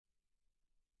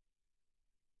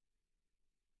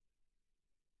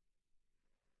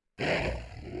Hey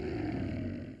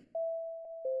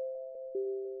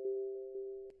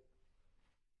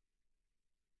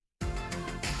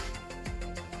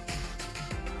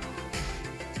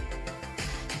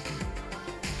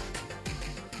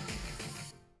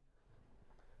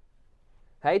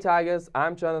Tigers,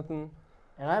 I'm Jonathan.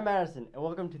 And I'm Madison, and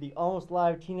welcome to the Almost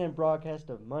Live TNN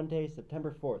broadcast of Monday,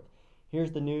 September 4th.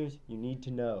 Here's the news you need to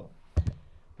know.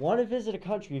 Want to visit a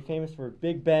country famous for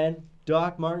Big Ben,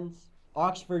 Doc Martens,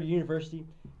 Oxford University,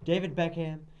 David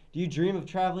Beckham? Do you dream of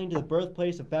traveling to the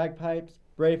birthplace of bagpipes,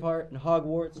 Braveheart, and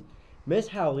Hogwarts? Miss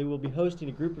Howley will be hosting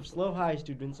a group of Slow High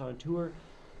students on tour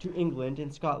to England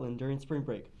and Scotland during spring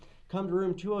break. Come to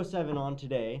room 207 on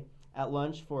today at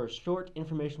lunch for a short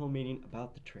informational meeting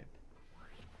about the trip.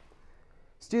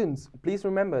 Students, please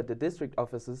remember the district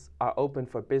offices are open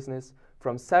for business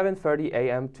from 7:30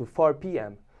 a.m. to 4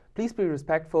 p.m. Please be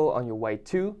respectful on your way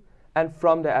to and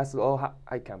from the SLO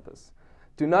High campus.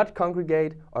 Do not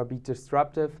congregate or be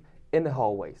disruptive in the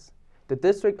hallways. The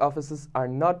district offices are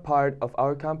not part of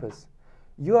our campus.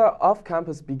 You are off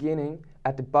campus beginning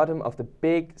at the bottom of the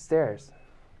big stairs.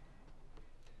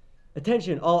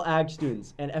 Attention all AG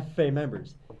students and FFA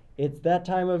members. It's that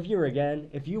time of year again.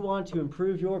 If you want to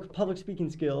improve your public speaking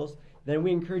skills, then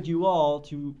we encourage you all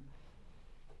to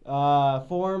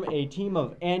form a team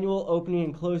of annual opening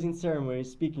and closing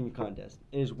ceremonies speaking contest.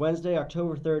 It is Wednesday,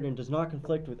 October 3rd and does not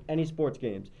conflict with any sports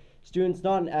games. Students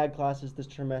not in AG classes this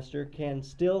trimester can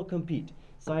still compete.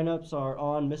 Sign-ups are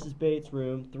on Mrs. Bates'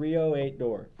 room 308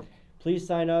 door. Please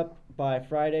sign up by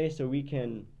Friday so we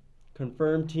can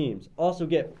confirm teams. Also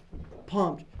get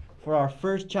pumped for our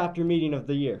first chapter meeting of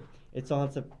the year. It's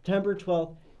on September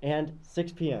 12th and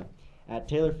 6 p.m. at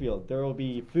Taylor Field. There will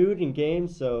be food and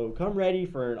games, so come ready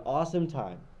for an awesome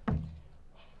time.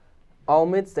 All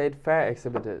Mid-State Fair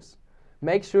exhibitors,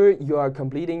 make sure you are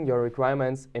completing your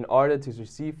requirements in order to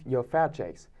receive your fair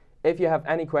checks. If you have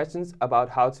any questions about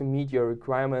how to meet your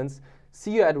requirements,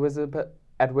 see you at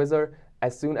Wizard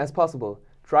as soon as possible.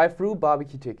 Drive-through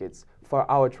barbecue tickets for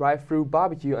our drive-through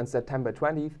barbecue on September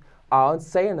 20th are on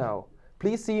sale now.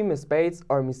 Please see Ms. Bates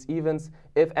or Ms. Evans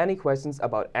if any questions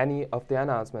about any of the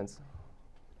announcements.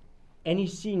 Any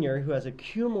senior who has a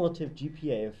cumulative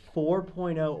GPA of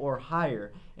 4.0 or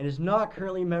higher and is not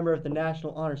currently a member of the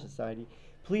National Honor Society,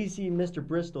 please see Mr.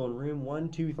 Bristol in room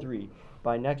 123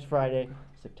 by next Friday,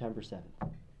 September 7th.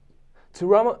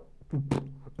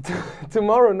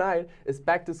 Tomorrow night is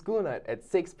back to school night at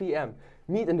 6 p.m.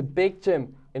 Meet in the big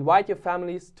gym. Invite your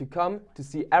families to come to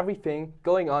see everything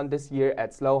going on this year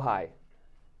at SLO High.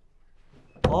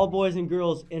 All boys and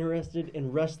girls interested in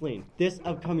wrestling this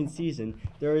upcoming season,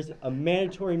 there is a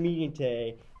mandatory meeting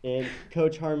today in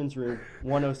Coach Harmon's room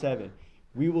 107.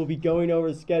 We will be going over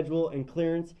the schedule and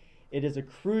clearance. It is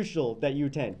crucial that you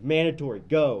attend. Mandatory.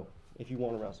 Go if you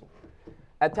want to wrestle.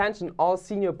 Attention all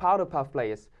senior powder puff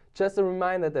players. Just a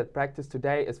reminder that practice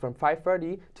today is from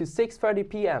 5:30 to 6:30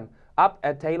 p.m. up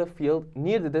at Taylor Field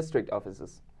near the district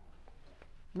offices.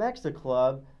 Mexa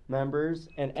Club members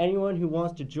and anyone who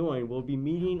wants to join will be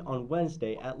meeting on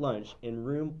Wednesday at lunch in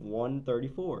room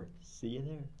 134. See you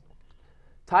there.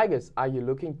 Tigers, are you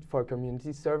looking for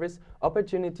community service,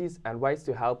 opportunities and ways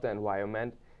to help the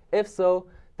environment? If so,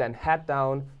 then head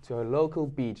down to a local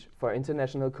beach for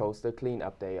International Coastal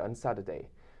Cleanup Day on Saturday.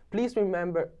 Please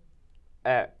remember,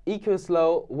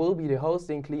 EcoSlow will be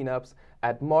hosting cleanups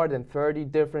at more than 30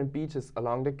 different beaches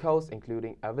along the coast,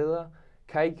 including Avila,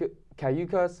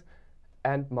 Cayucos,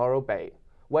 and Morro Bay.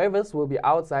 Waivers will be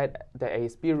outside the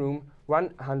ASB room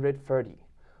 130.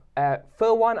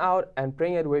 Fill one out and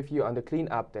bring it with you on the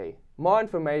cleanup day. More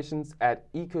information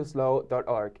at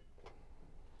ecoslow.org.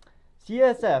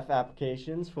 CSF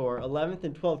applications for 11th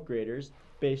and 12th graders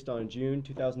based on June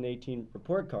 2018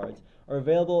 report cards are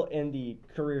available in the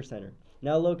Career Center,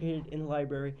 now located in the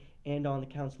library and on the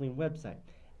counseling website.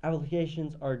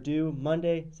 Applications are due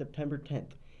Monday, September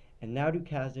 10th. And now to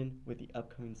Kazan with the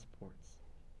upcoming sports.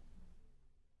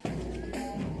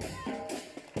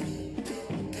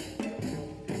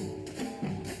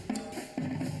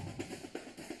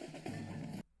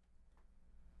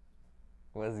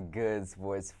 What's good,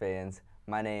 sports fans?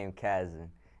 My name is Kazan,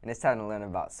 and it's time to learn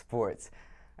about sports.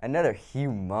 Another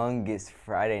humongous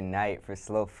Friday night for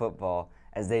SLO football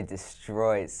as they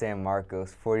destroyed San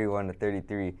Marcos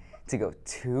 41-33 to go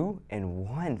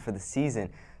 2-1 for the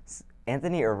season.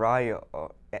 Anthony Arroyo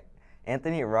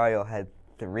had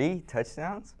 3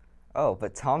 touchdowns. Oh,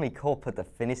 but Tommy Cole put the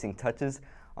finishing touches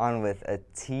on with a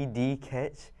TD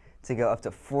catch to go up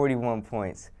to 41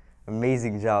 points.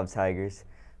 Amazing job, Tigers.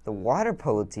 The water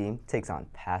polo team takes on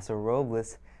Paso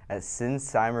Robles at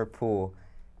Sinsheimer Pool.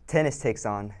 Tennis takes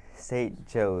on St.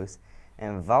 Joe's.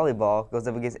 and volleyball goes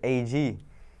up against AG.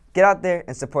 Get out there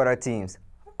and support our teams.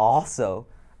 Also,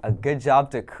 a good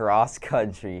job to cross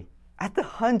country at the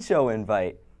Huncho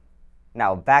invite.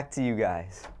 Now back to you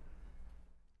guys.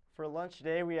 For lunch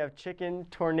today, we have chicken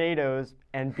tornadoes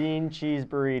and bean cheese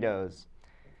burritos.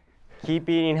 Keep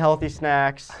eating healthy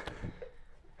snacks.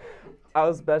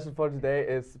 Our special for today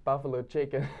is buffalo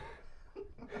chicken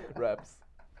wraps.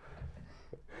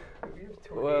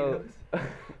 Well,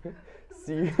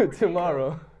 see you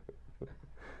tomorrow.